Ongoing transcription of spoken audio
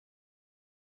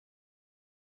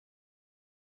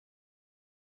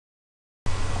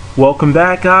Welcome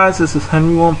back, guys. This is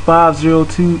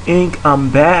Henry1502 Inc.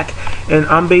 I'm back, and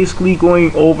I'm basically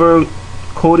going over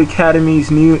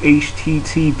Codecademy's new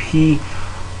HTTP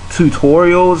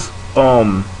tutorials.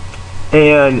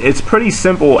 And it's pretty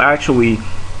simple, actually.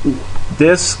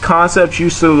 This concept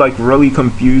used to really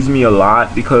confuse me a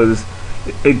lot because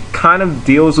it kind of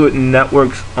deals with computer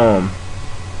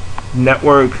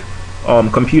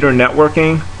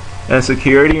networking and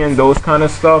security and those kind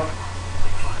of stuff.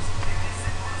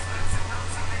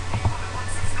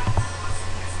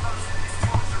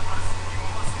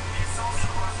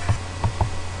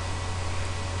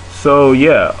 So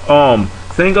yeah,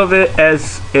 think of it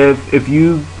as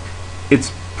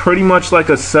it's pretty much like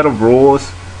a set of rules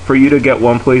for you to get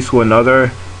one place to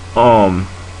another.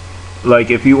 Like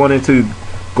if you wanted to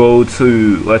go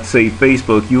to, let's say,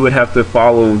 Facebook, you would have to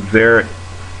follow their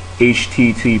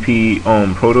HTTP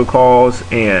protocols,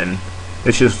 and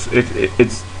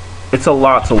it's a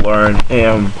lot to learn,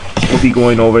 and we'll be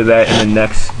going over that in the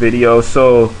next video.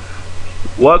 So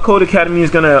what Codecademy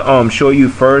is gonna show you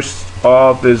first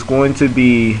off is going to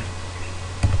be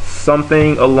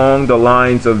something along the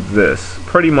lines of this.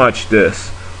 Pretty much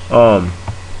this.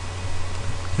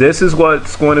 This is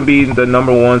what's going to be the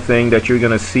number one thing that you're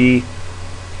gonna see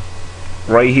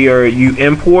right here. You're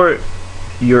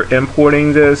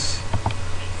importing this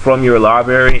from your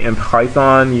library in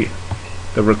Python,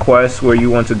 the request where you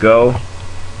want to go,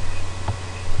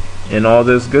 and all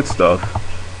this good stuff.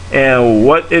 And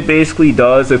what it basically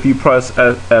does, if you press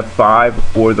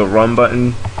F5 or the run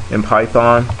button in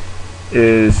Python,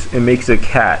 is it makes a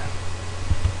cat.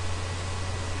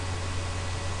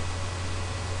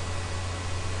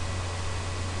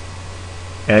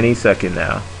 Any second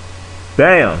now.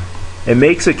 Bam! It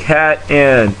makes a cat,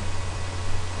 and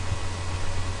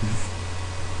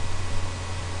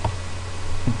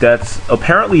that's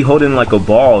apparently holding like a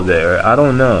ball there. I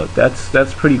don't know.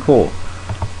 That's pretty cool.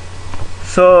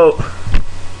 So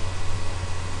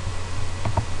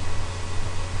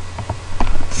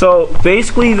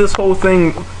basically this whole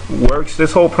thing works,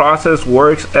 this whole process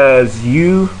works as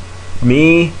you,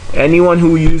 me, anyone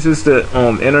who uses the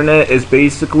internet is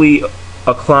basically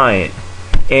a client,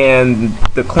 and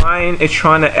the client is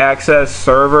trying to access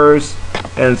servers,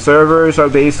 and servers are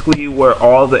basically where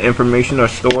all the information are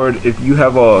stored. If you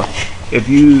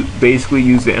basically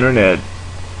use the internet,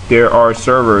 there are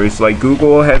servers. Like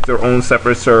Google has their own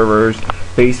separate servers.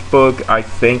 Facebook, I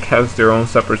think, has their own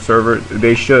separate server.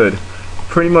 They should.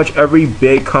 Pretty much every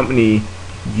big company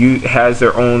has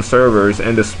their own servers,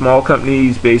 and the small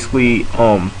companies basically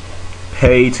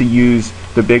pay to use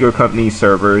the bigger company's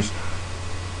servers.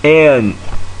 And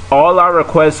all our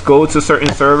requests go to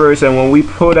certain servers, and when we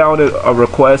put out a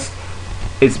request,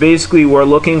 it's basically we're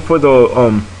looking for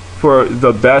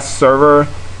the best server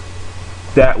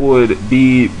that would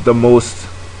be the most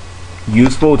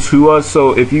useful to us.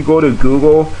 So if you go to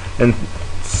Google and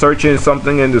search in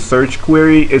something in the search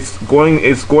query, it's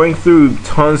going through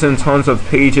tons and tons of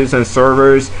pages and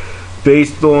servers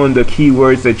based on the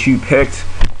keywords that you picked.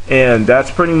 And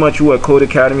that's pretty much what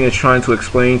Codecademy is trying to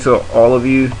explain to all of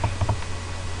you,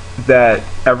 that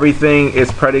everything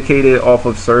is predicated off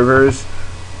of servers,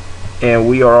 and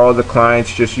we are all the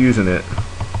clients just using it.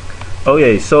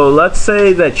 Okay, so let's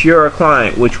say that you're a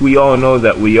client, which we all know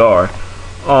that we are,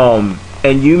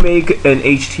 and you make an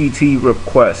HTTP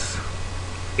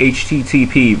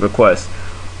request.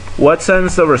 What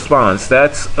sends the response?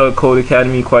 That's a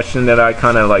Codecademy question that I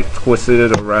kind of twisted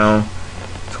it around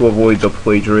to avoid the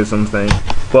plagiarism thing.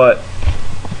 But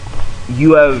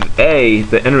you have A,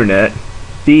 the internet,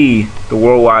 B, the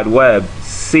World Wide Web,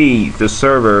 C, the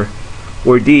server,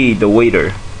 or D, the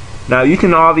waiter. Now you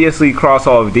can obviously cross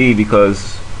off D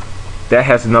because that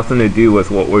has nothing to do with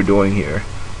what we're doing here.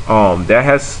 That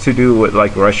has to do with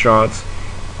restaurants.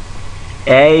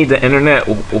 A, the internet.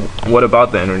 What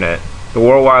about the internet? The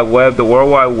World Wide Web. The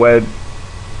World Wide Web.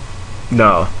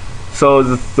 No. So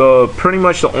the pretty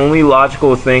much the only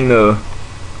logical thing to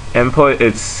input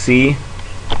is C.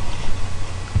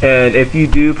 And if you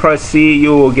do press C,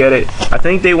 you will get it. I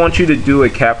think they want you to do a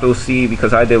capital C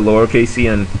because I did lowercase c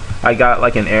and I got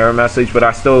an error message, but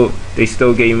they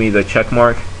still gave me the check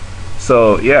mark.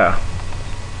 So yeah,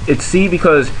 it's C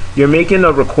because you're making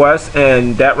a request,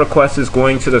 and that request is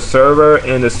going to the server,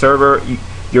 and the server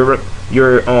you're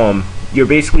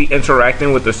basically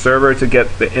interacting with the server to get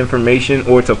the information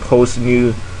or to post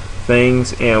new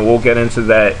things, and we'll get into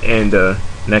that in the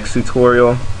next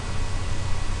tutorial.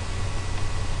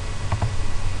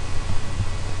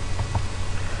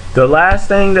 The last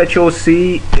thing that you'll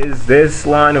see is this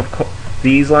line of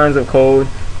these lines of code.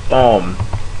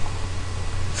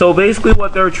 So basically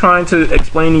what they're trying to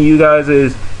explain to you guys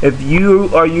is, if you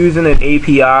are using an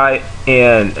API,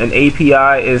 and an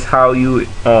API is how you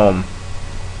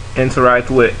interact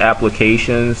with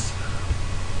applications,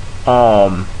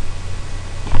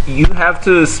 you have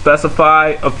to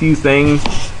specify a few things.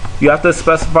 You have to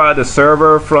specify the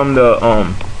server from the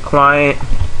client,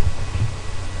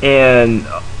 and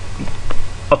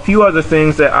a few other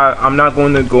things that I'm not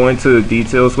going to go into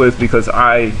details with, because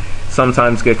I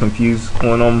sometimes get confused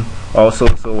on them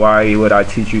also. So why would I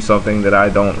teach you something that I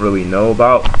don't really know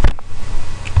about?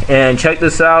 And check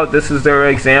this out. This is their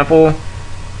example.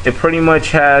 It pretty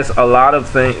much has a lot of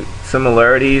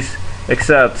similarities,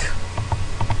 except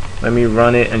let me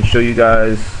run it and show you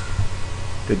guys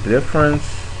the difference.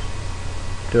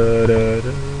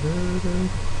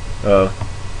 I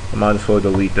might as well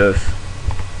delete this.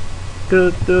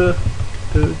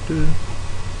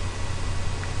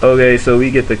 Okay, so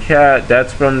we get the cat.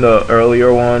 That's from the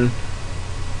earlier one.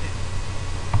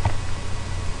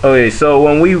 Okay, so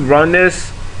when we run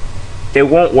this, it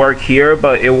won't work here,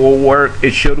 but it will work.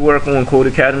 It should work on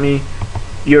Codecademy.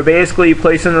 You're basically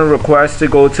placing a request to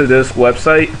go to this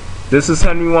website. This is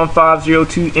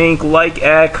Henry1502 Inc. Like,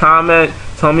 add, comment.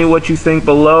 Tell me what you think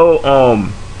below.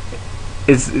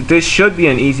 This should be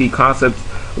an easy concept.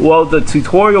 Well, the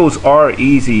tutorials are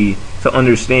easy to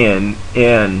understand,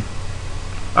 and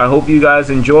I hope you guys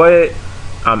enjoy it.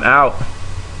 I'm out.